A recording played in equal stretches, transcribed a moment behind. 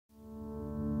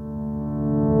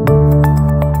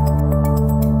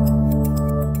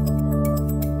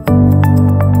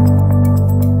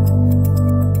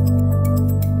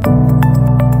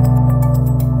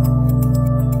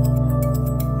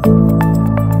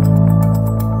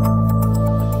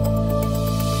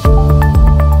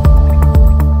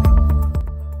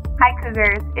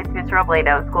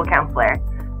Robledo, school counselor.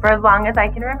 For as long as I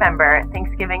can remember,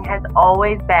 Thanksgiving has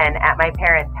always been at my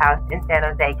parents' house in San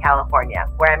Jose, California,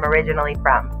 where I'm originally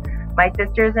from. My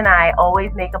sisters and I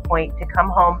always make a point to come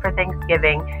home for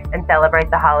Thanksgiving and celebrate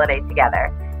the holiday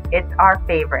together. It's our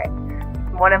favorite.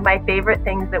 One of my favorite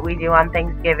things that we do on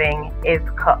Thanksgiving is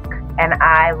cook, and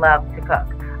I love to cook.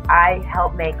 I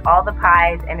help make all the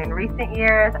pies, and in recent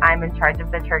years, I'm in charge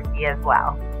of the turkey as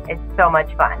well. It's so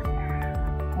much fun.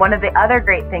 One of the other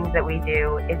great things that we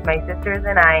do is my sisters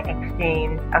and I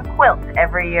exchange a quilt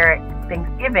every year at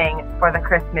Thanksgiving for the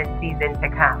Christmas season to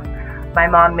come. My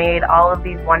mom made all of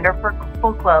these wonderful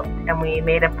quilts, and we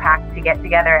made a pact to get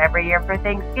together every year for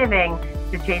Thanksgiving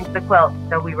to change the quilts,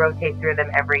 so we rotate through them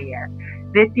every year.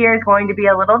 This year is going to be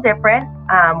a little different.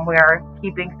 We're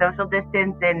keeping social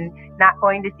distance and not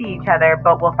going to see each other,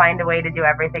 but we'll find a way to do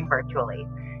everything virtually.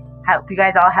 Hope you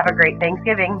guys all have a great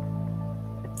Thanksgiving.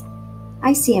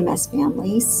 Hi, CMS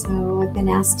family. So I've been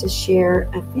asked to share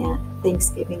a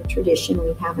Thanksgiving tradition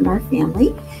we have in our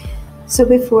family. So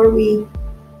before we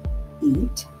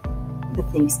eat the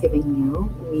Thanksgiving meal,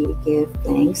 we give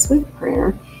thanks with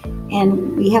prayer,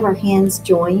 and we have our hands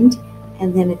joined,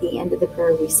 and then at the end of the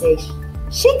prayer we say,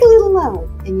 "Shake a little love,"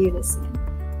 in unison.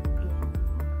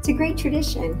 It's a great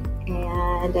tradition,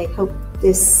 and I hope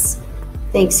this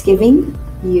Thanksgiving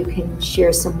you can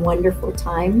share some wonderful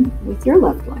time with your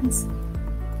loved ones.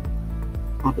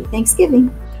 Happy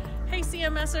Thanksgiving. Hey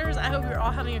CMSers, I hope you're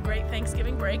all having a great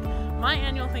Thanksgiving break. My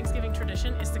annual Thanksgiving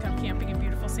tradition is to come camping in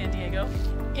beautiful San Diego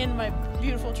in my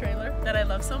beautiful trailer that I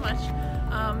love so much.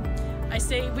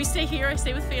 We stay here, I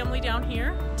stay with family down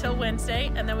here till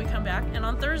Wednesday, and then we come back, and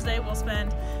on Thursday we'll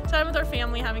spend time with our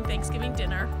family having Thanksgiving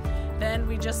dinner. Then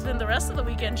we just spend the rest of the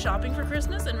weekend shopping for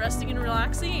Christmas and resting and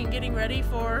relaxing and getting ready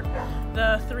for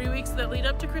the 3 weeks that lead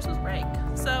up to Christmas break.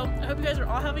 So I hope you guys are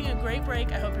all having a great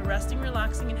break. I hope you're resting,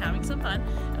 relaxing, and having some fun,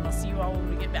 and I'll see you all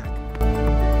when we get back.